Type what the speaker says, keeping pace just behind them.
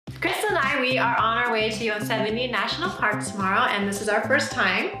we are on our way to Yosemite National Park tomorrow, and this is our first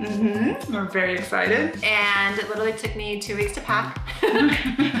time. We're very excited. And it literally took me 2 weeks to pack for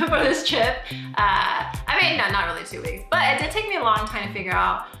this trip. I mean, no, not really 2 weeks, but it did take me a long time to figure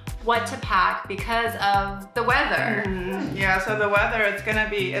out what to pack because of the weather. Yeah, so the weather, it's gonna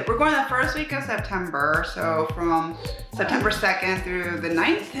be, we're going the first week of September, so from September 2nd through the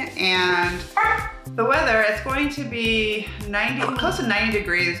 9th, and the weather, it's going to be close to 90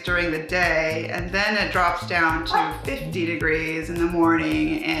 degrees during the day, and then it drops down to 50 degrees in the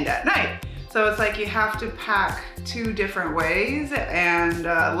morning and at night. So it's like you have to pack 2 different ways and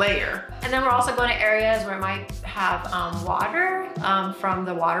layer. And then we're also going to areas where it might have water from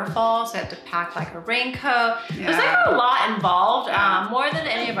the waterfall, so I have to pack like a raincoat. Yeah. There's like a lot involved, more than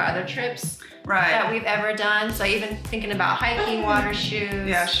any of our other trips that we've ever done. So even thinking about hiking, water shoes.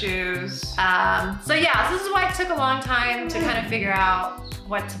 Yeah, shoes. So yeah, so this is why it took a long time to kind of figure out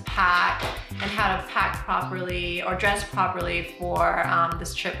what to pack and how to pack properly or dress properly for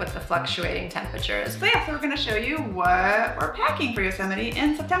this trip with the fluctuating temperatures. So yeah, so we're gonna show you what we're packing for Yosemite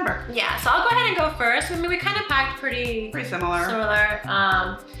in September. Yeah, so I'll go ahead and go first. I mean, we kind of packed pretty similar.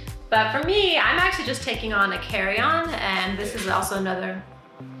 But for me, I'm actually just taking on a carry-on, and this is also another.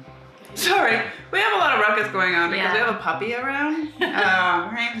 Sorry, we have a lot of ruckus going on because we have a puppy around.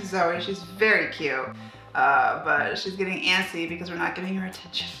 Her name's Zoe, she's very cute. But she's getting antsy because we're not giving her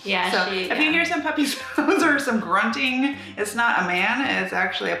attention. Yeah, so if you hear some puppy sounds or some grunting, it's not a man, it's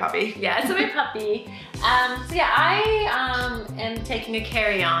actually a puppy. Yeah, it's a big puppy. So yeah, I am taking a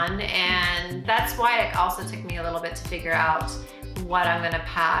carry-on, and that's why it also took me a little bit to figure out what I'm gonna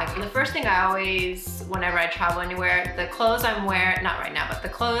pack. The first thing I always, whenever I travel anywhere, the clothes I'm wearing, not right now, but the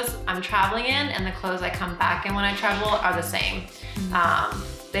clothes I'm traveling in and the clothes I come back in when I travel are the same.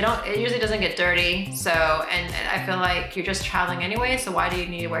 It usually doesn't get dirty, so, and I feel like you're just traveling anyway, so why do you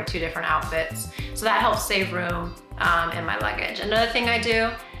need to wear 2 different outfits? So that helps save room in my luggage. Another thing I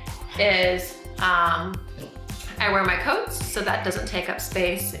do is I wear my coats, so that doesn't take up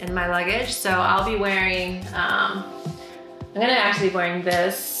space in my luggage. So I'll be wearing, I'm gonna actually be wearing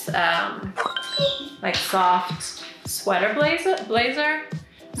this like soft sweater blazer.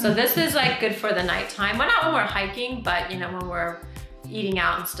 So this is like good for the nighttime. Well, not when we're hiking, but you know, when we're eating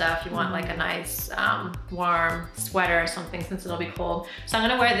out and stuff, you want like a nice warm sweater or something since it'll be cold. So I'm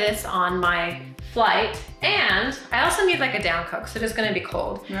gonna wear this on my flight, and I also need like a down coat because it is gonna be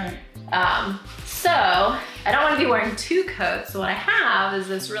cold. Right. So I don't want to be wearing 2 coats. So what I have is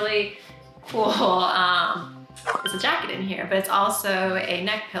this really cool, it's a jacket in here, but it's also a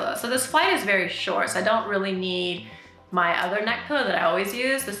neck pillow. So this flight is very short, so I don't really need my other neck pillow that I always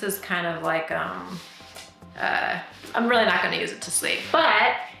use. This is kind of like, I'm really not gonna use it to sleep,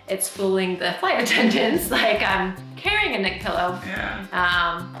 but it's fooling the flight attendants like I'm carrying a neck pillow.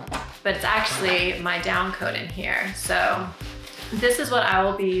 Yeah. But it's actually my down coat in here. So this is what I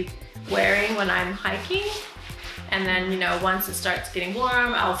will be wearing when I'm hiking. And then, you know, once it starts getting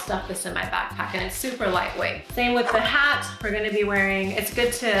warm, I'll stuff this in my backpack, and it's super lightweight. Same with the hat. We're gonna be wearing, it's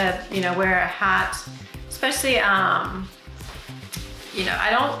good to, you know, wear a hat, especially, you know, I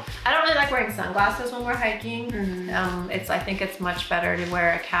don't really like wearing sunglasses when we're hiking. I think it's much better to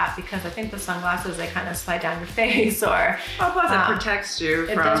wear a cap because I think the sunglasses, they kind of slide down your face, or plus it protects you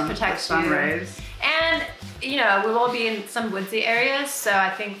from the sun rays. And you know, we will be in some woodsy areas, so I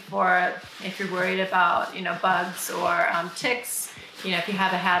think if you're worried about, you know, bugs or ticks, you know, if you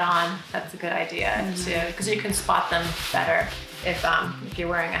have a hat on, that's a good idea too, because you can spot them better if you're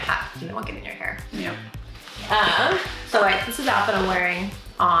wearing a hat and they won't get in your hair. Yep. So this is the outfit I'm wearing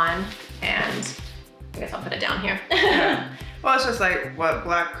on, and I guess I'll put it down here. Yeah. Well, it's just like what,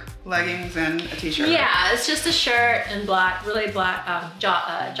 black leggings and a t-shirt. Yeah, it's just a shirt and really black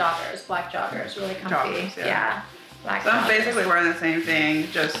joggers, black joggers, really comfy. Joggers, yeah. Black so I'm joggers. basically wearing the same thing,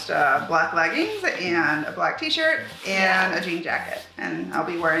 just black leggings and a black t-shirt and a jean jacket, and I'll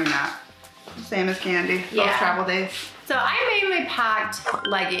be wearing that. Same as Candy, both travel days. So I mainly packed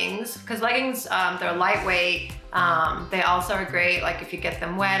leggings because leggings, they're lightweight. They also are great, like if you get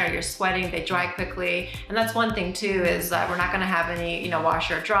them wet or you're sweating, they dry quickly. And that's one thing too, is that we're not gonna have any, you know,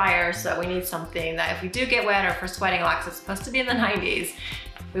 washer or dryer. So we need something that if we do get wet or if we're sweating a lot, 'cause it's supposed to be in the 90s,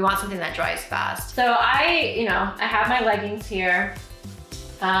 we want something that dries fast. So I have my leggings here.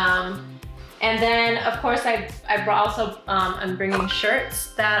 And then of course I I'm bringing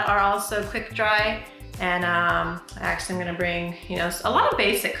shirts that are also quick dry. And actually I'm gonna bring, you know, a lot of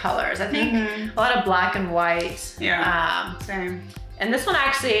basic colors. I think a lot of black and white. Yeah, same. And this one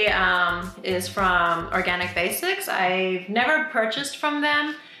actually is from Organic Basics. I've never purchased from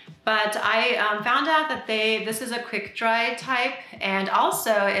them, But I found out that this is a quick dry type, and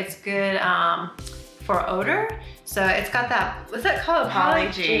also it's good for odor. So it's got that, what's that called?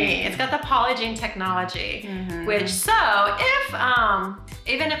 Polygene. It's got the polygene technology, which, so if,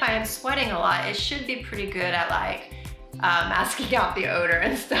 even if I am sweating a lot, it should be pretty good at like masking out the odor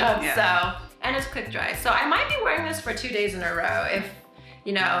and stuff. Yeah. So, and it's quick dry. So I might be wearing this for 2 days in a row if,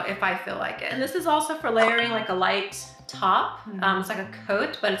 you know, if I feel like it. And this is also for layering like a light top. It's like a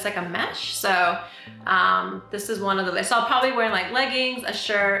coat, but it's like a mesh. So this is one of the, so I'll probably wear like leggings, a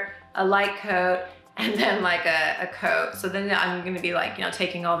shirt, a light coat, and then like a coat. So then I'm gonna be like, you know,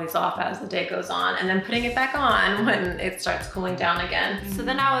 taking all these off as the day goes on and then putting it back on when it starts cooling down again. So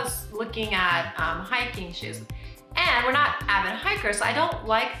then I was looking at hiking shoes. And we're not avid hikers, so I don't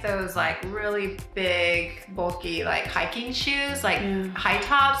like those like really big, bulky like hiking shoes, like high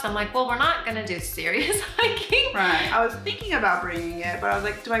tops. I'm like, well, we're not gonna do serious hiking. Right. I was thinking about bringing it, but I was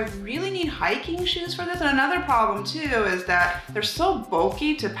like, do I really need hiking shoes for this? And another problem too is that they're so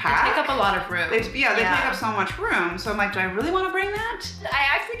bulky to pack. They take up a lot of room. They take up so much room. So I'm like, do I really want to bring that? I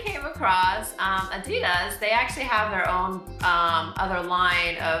actually came across Adidas. They actually have their own other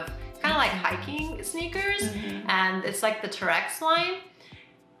line of kind of like hiking sneakers, and it's like the T-Rex line.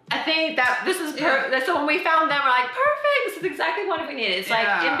 I think that this is so when we found them, we're like, perfect, this is exactly what we needed. It's like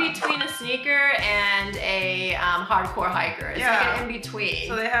in between a sneaker and a hardcore hiker. It's like an in between.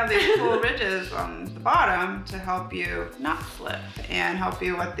 So they have these cool ridges on the bottom to help you not slip and help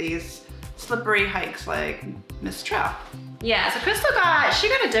you with these slippery hikes like Miss Trapp. Yeah, so Crystal she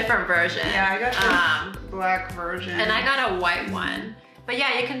got a different version. Yeah, I got the black version. And I got a white one. But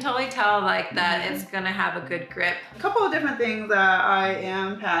yeah, you can totally tell like that it's gonna have a good grip. A couple of different things that I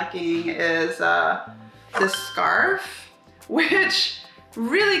am packing is this scarf, which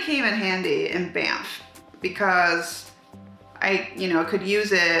really came in handy in Banff because I, could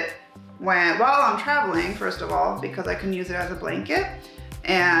use it while I'm traveling, first of all, because I can use it as a blanket,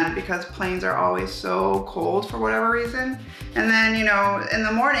 and because planes are always so cold for whatever reason. And then, in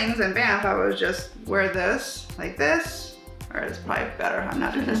the mornings in Banff, I would just wear this like this. Or it's probably better, I'm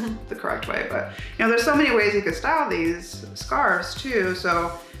not doing this the correct way, but there's so many ways you could style these scarves too.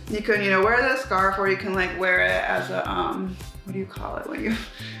 So you can, wear this scarf, or you can like wear it as a, what do you call it when you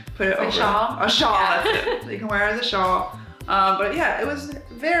put it over? A shawl? A shawl, that's it. So you can wear it as a shawl. But yeah, it was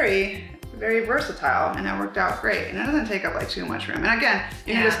very, very versatile, and it worked out great. And it doesn't take up like too much room. And again,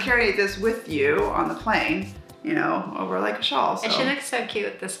 you can just carry this with you on the plane, over like a shawl. So. And she looks so cute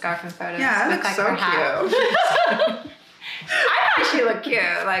with the scarf and photos. Yeah, it looks so cute. I thought she looked cute,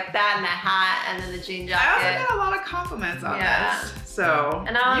 like that and the hat and then the jean jacket. I also got a lot of compliments on this. So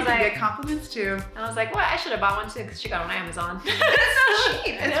and I was you can get compliments too. I was like, well, I should have bought one too because she got it on Amazon. It's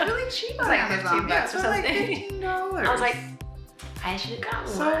cheap. It's really cheap on like Amazon. $15 or something. Like $15. I was like, I should have gotten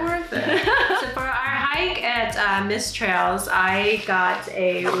one. So worth it. So for our hike at Mist Trails, I got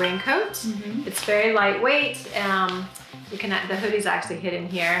a raincoat. It's very lightweight. The hoodie's actually hidden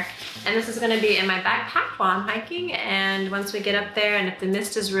here. And this is gonna be in my backpack while I'm hiking. And once we get up there, and if the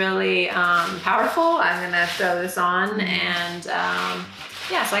mist is really powerful, I'm gonna throw this on. And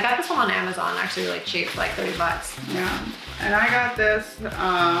yeah, so I got this one on Amazon, actually really cheap, like 30 bucks. Yeah, and I got this at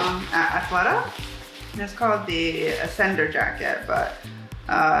Athleta. And it's called the Ascender jacket, but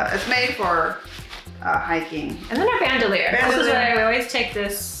it's made for hiking. And then our bandolier. This is where we always take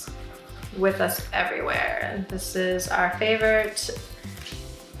this with us everywhere. And this is our favorite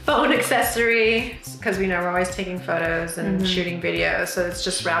phone accessory because we know we're always taking photos and shooting videos. So it's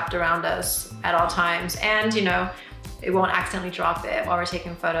just wrapped around us at all times. And it won't accidentally drop it while we're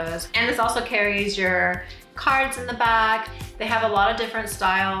taking photos. And this also carries your cards in the back. They have a lot of different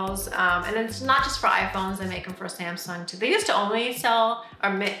styles. And it's not just for iPhones, they make them for Samsung too. They used to only sell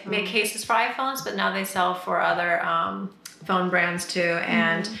or make cases for iPhones, but now they sell for other phone brands too.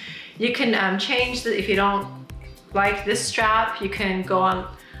 And you can change if you don't like this strap, you can go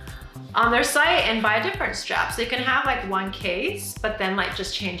on their site and buy a different strap. So you can have like one case, but then like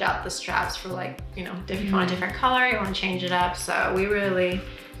just change out the straps for like, if you want a different color, you want to change it up. So we really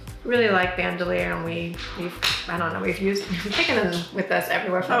like Bandolier, and we've taken them with us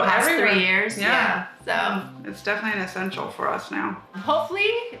everywhere for the past 3 years. Yeah. So it's definitely an essential for us now.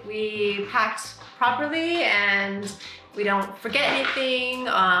 Hopefully we packed properly and we don't forget anything,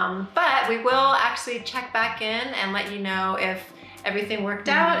 but we will actually check back in and let you know if everything worked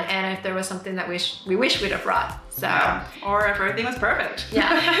out and if there was something that we wish we'd have brought. So, or if everything was perfect.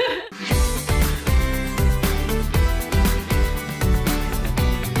 Yeah.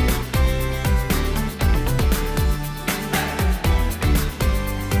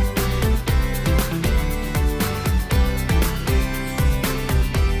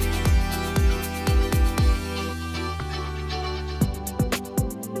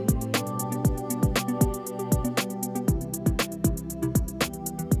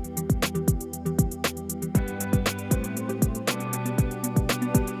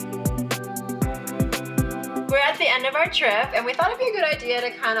 end of our trip, and we thought it'd be a good idea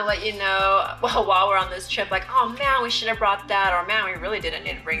to kind of let you know, well, while we're on this trip, like, oh man, we should have brought that, or man, we really didn't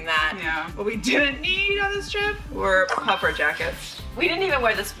need to bring that. Yeah, what we didn't need on this trip were puffer jackets. We didn't even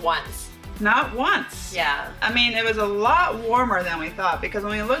wear this once. Not once. Yeah. I mean, it was a lot warmer than we thought, because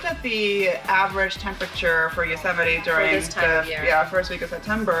when we looked at the average temperature for Yosemite during the first week of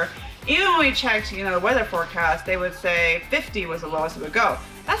September, even when we checked, you know, the weather forecast, they would say 50 was the lowest it would go.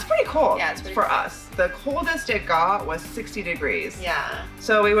 That's pretty cold. Yeah, it's pretty for cold. us. The coldest it got was 60 degrees. Yeah.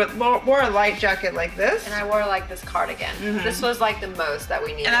 So we wore a light jacket like this. And I wore like this cardigan. This was like the most that we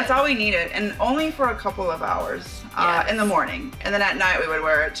needed. And that's all we needed, and only for a couple of hours in the morning. And then at night we would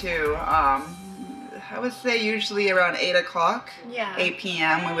wear it too. I would say usually around 8 o'clock, 8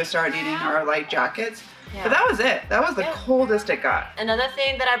 p.m. we would start needing our light jackets. Yeah. But that was it. That was the coldest it got. Another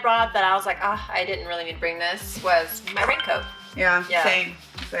thing that I brought up that I was like, oh, I didn't really need to bring this was my raincoat. Yeah. Same.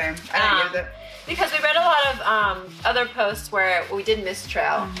 I didn't use it. Because we read a lot of other posts where we did mist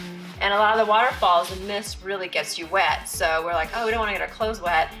trail. And a lot of the waterfalls, the mist really gets you wet. So we're like, oh, we don't want to get our clothes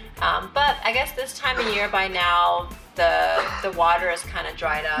wet. But I guess this time of year by now, the water is kind of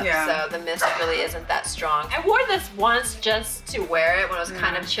dried up, so the mist really isn't that strong. I wore this once just to wear it when it was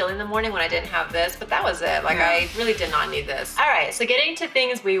kind of chilly in the morning when I didn't have this, but that was it. Like I really did not need this. All right, so getting to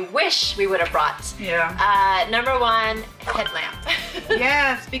things we wish we would have brought. Number one, headlamp.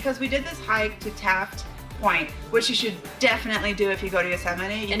 Yes, because we did this hike to Taft Point, which you should definitely do if you go to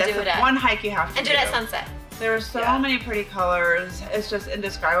Yosemite. And that's do the one hike you have to do. And do it at sunset. There were so many pretty colors. It's just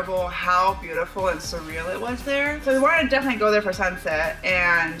indescribable how beautiful and surreal it was there. So we wanted to definitely go there for sunset,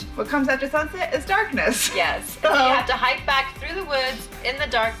 and what comes after sunset is darkness. Yes, so you have to hike back through the woods in the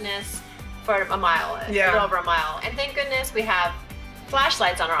darkness for a mile, a little over a mile. And thank goodness we have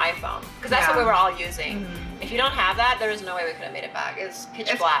flashlights on our iPhone, because that's what we were all using. If you don't have that, there is no way we could have made it back. It's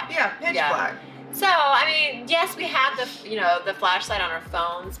pitch black. Yeah, pitch black. So, I mean, yes, we had the flashlight on our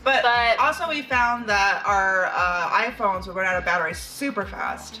phones, but also we found that our iPhones would run out of battery super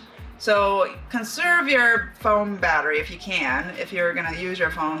fast. So conserve your phone battery if you can, if you're gonna use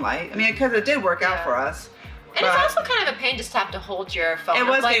your phone light. I mean, because it did work out for us. And it's also kind of a pain just to have to hold your phone. It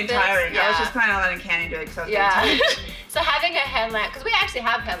was getting tiring. Yeah. I was just kind of letting Candy do it because I was getting tired. So having a headlamp, because we actually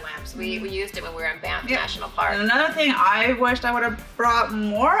have headlamps. We used it when we were in Banff National Park. And another thing I wished I would have brought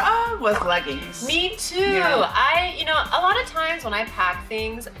more of was leggings. Me too. Yeah. You know, a lot of times when I pack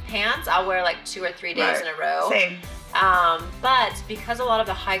things, pants, I'll wear like 2 or 3 days in a row. Same. But because a lot of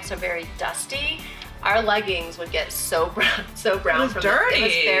the hikes are very dusty, our leggings would get so brown. It was dirty. It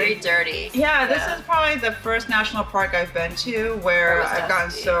was very dirty. Yeah, this is probably the first national park I've been to where I've gotten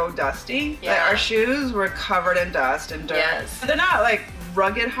so dusty. Like our shoes were covered in dust and dirt. Yes. They're not like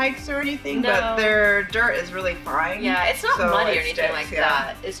rugged hikes or anything, but their dirt is really fine. Yeah, it's not muddy or anything like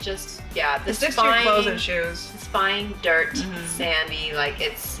that. It's just, it sticks to your clothes and shoes. It's fine dirt, sandy, like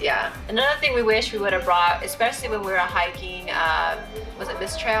it's, Another thing we wish we would have brought, especially when we were hiking, was it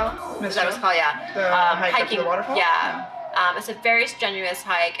Mist Trail? Is that what it's called? Yeah. The hike up to the waterfall? Yeah. It's a very strenuous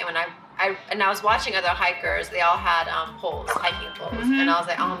hike, and when I was watching other hikers, they all had poles, hiking poles, and I was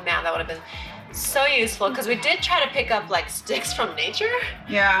like, oh man, that would have been so useful, because we did try to pick up like sticks from nature.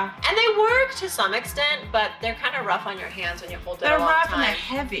 Yeah. And they work to some extent, but they're kind of rough on your hands when you hold it a long time. They're rough and they're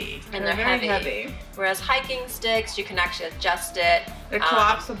heavy. And they're very heavy. Whereas hiking sticks, you can actually adjust it. They're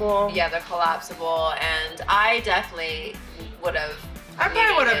collapsible. Yeah, they're collapsible, and I definitely would have. I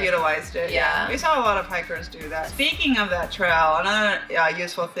probably would have utilized it. Yeah. We saw a lot of hikers do that. Speaking of that trail, another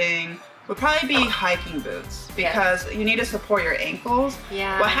useful thing would probably be hiking boots, because you need to support your ankles.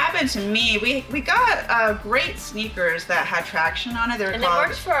 Yeah. What happened to me, we got great sneakers that had traction on it. They were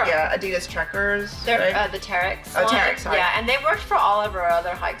called Adidas Trekkers. They're the Terex. Oh, Terex, sorry. Yeah, and they worked for all of our other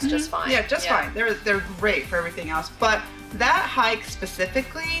hikes just fine. Yeah, just fine. They're great for everything else. But that hike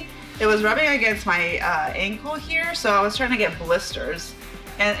specifically, it was rubbing against my ankle here, so I was trying to get blisters.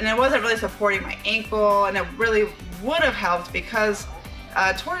 And it wasn't really supporting my ankle, and it really would have helped, because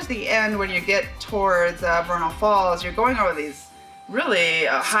towards the end, when you get towards Vernal Falls, you're going over these really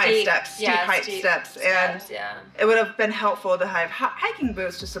high steps, steep steps, and it would have been helpful to have hiking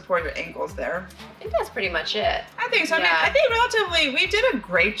boots to support your ankles there. I think that's pretty much it. I think so. I mean, I think relatively, we did a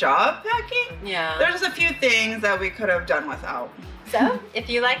great job packing. Yeah. There's a few things that we could have done without. So, if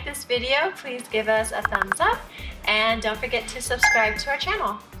you like this video, please give us a thumbs up, and don't forget to subscribe to our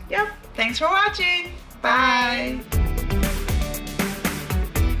channel. Yep. Thanks for watching. Bye.